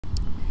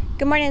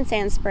Good morning,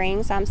 Sand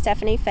Springs. I'm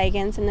Stephanie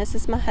Feagins, and this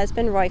is my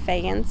husband, Roy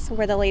Feagins.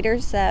 We're the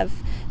leaders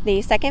of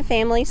the Second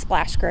Family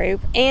Splash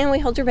Group, and we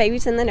hold your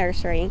babies in the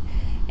nursery.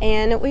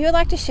 And we would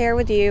like to share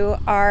with you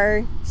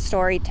our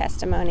story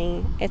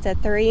testimony. It's a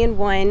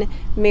 3-in-1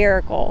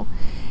 miracle.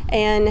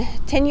 And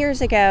 10 years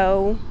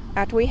ago,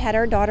 after we had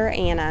our daughter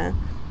Anna,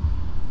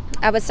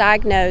 I was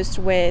diagnosed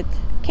with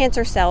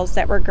cancer cells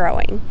that were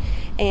growing.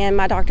 And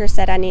my doctor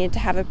said I needed to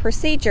have a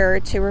procedure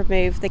to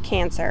remove the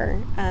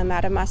cancer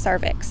out of my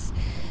cervix.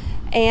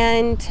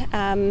 And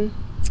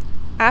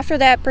after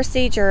that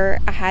procedure,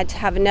 I had to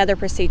have another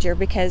procedure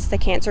because the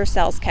cancer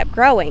cells kept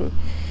growing.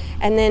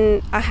 And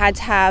then I had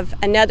to have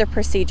another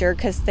procedure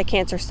because the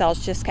cancer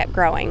cells just kept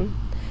growing.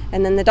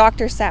 And then the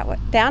doctor sat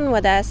down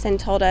with us and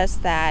told us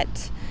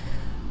that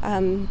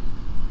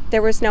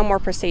there was no more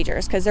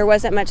procedures because there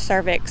wasn't much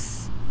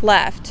cervix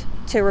left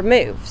to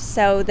remove.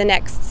 So the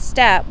next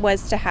step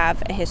was to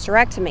have a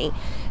hysterectomy.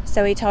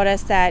 So he told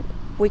us that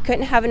we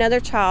couldn't have another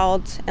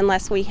child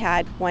unless we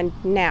had one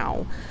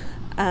now,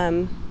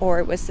 or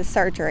it was the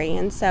surgery.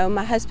 And so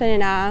my husband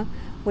and I,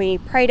 we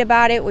prayed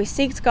about it. We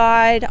sought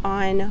God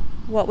on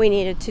what we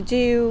needed to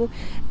do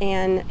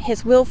and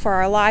His will for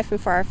our life and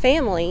for our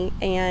family.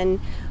 And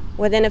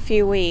within a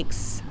few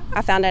weeks,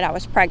 I found out I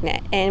was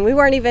pregnant, and we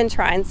weren't even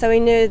trying. So we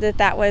knew that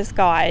that was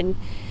God.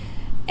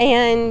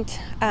 And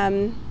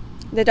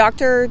the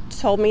doctor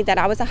told me that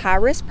I was a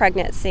high-risk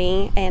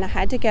pregnancy and I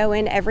had to go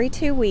in every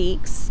 2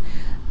 weeks.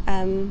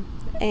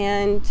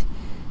 And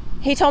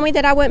he told me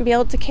that I wouldn't be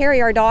able to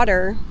carry our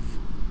daughter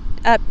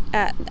up.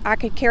 I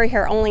could carry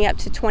her only up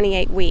to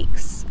 28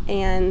 weeks,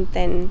 and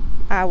then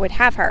I would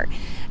have her.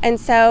 And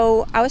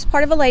so I was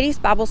part of a ladies'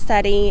 Bible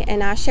study,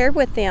 and I shared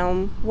with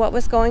them what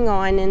was going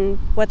on and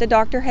what the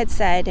doctor had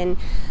said. And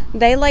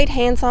they laid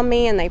hands on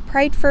me and they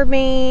prayed for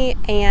me,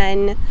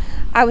 and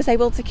I was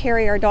able to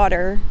carry our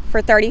daughter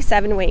for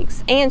 37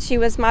 weeks, and she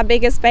was my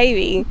biggest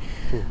baby.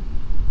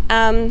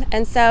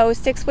 And so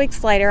 6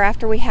 weeks later,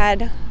 after we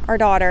had our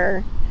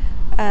daughter,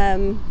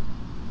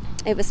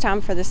 it was time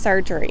for the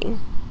surgery.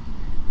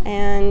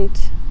 And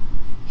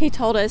he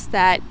told us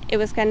that it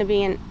was going to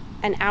be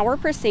an hour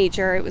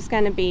procedure. It was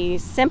going to be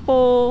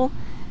simple,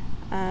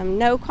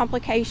 no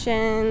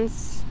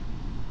complications.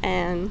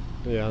 And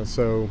yeah,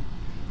 so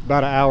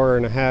about an hour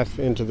and a half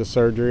into the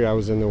surgery, I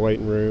was in the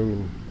waiting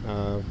room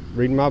and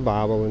reading my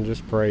Bible and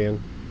just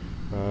praying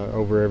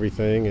over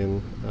everything.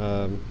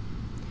 And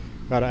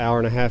about an hour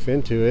and a half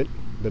into it,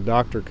 the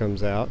doctor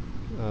comes out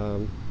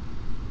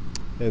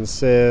and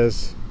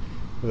says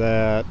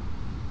that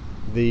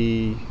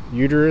the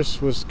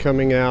uterus was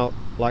coming out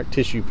like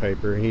tissue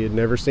paper. He had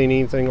never seen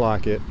anything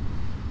like it.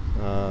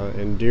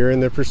 And during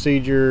the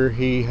procedure,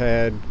 he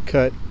had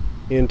cut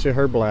into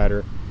her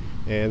bladder,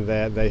 and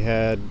that they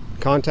had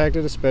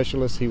contacted a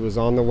specialist. He was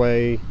on the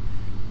way,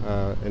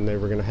 and they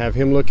were going to have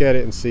him look at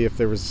it and see if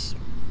there was,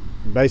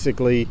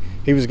 basically,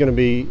 he was going to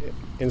be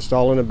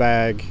installing a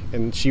bag,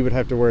 and she would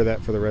have to wear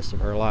that for the rest of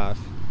her life.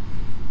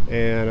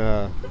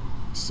 And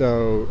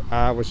so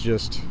I was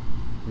just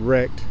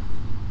wrecked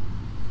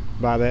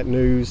by that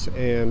news,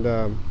 and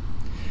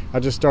I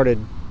just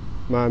started,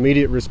 my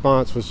immediate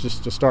response was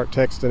just to start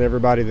texting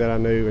everybody that I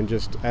knew and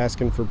just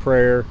asking for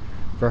prayer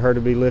for her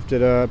to be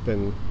lifted up.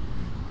 And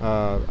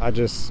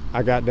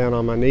I got down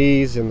on my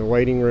knees in the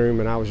waiting room,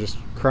 and I was just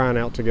crying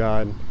out to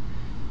God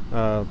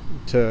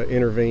to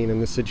intervene in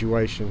the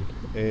situation.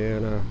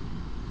 And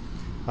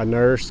a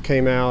nurse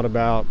came out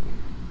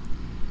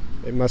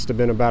it must have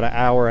been about an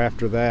hour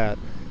after that,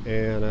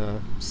 and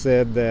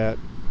said that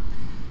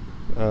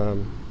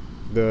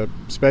the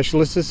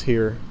specialist is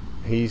here.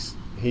 He's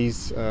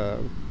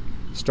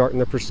starting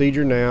the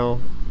procedure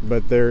now,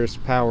 but there's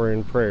power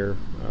in prayer.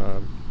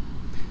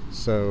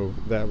 So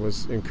that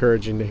was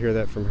encouraging to hear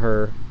that from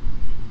her.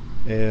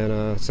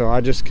 And so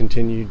I just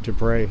continued to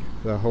pray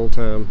the whole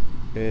time.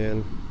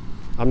 And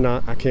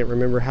I can't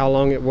remember how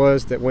long it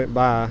was that went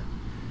by,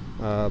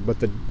 but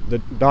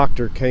the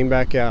doctor came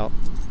back out,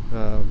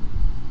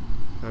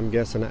 I'm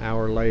guessing an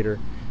hour later,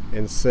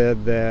 and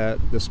said that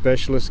the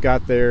specialist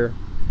got there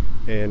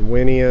and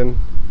went in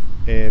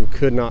and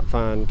could not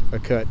find a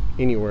cut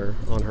anywhere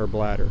on her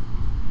bladder.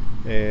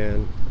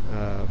 And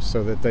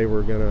so that they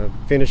were going to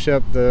finish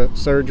up the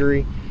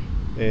surgery.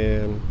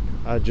 And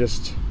I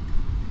just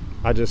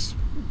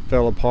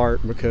fell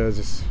apart,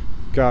 because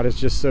God is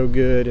just so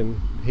good, and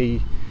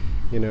He,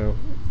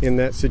 in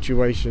that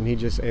situation, He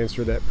just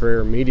answered that prayer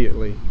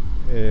immediately.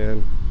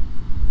 And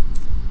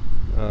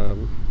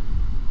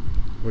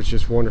it was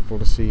just wonderful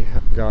to see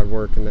God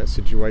work in that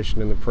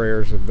situation, and the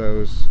prayers of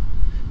those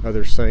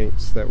other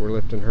saints that were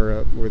lifting her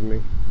up with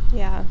me.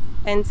 yeah,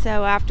 and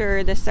so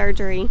after the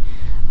surgery,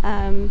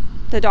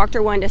 the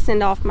doctor wanted to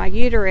send off my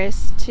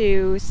uterus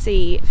to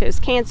see if it was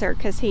cancer,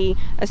 because he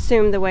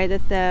assumed the way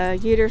that the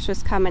uterus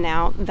was coming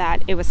out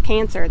that it was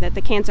cancer, that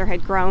the cancer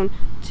had grown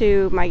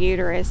to my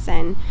uterus.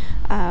 And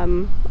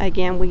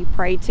again, we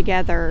prayed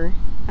together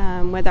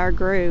with our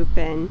group,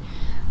 and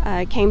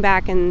came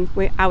back, and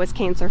I was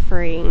cancer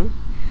free.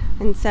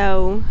 And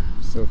so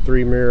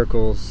 3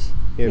 miracles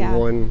in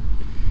one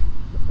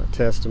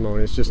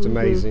testimony. It's just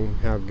amazing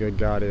how good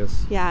God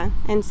is. Yeah,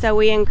 and so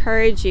we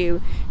encourage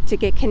you to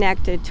get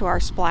connected to our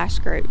splash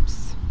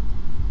groups.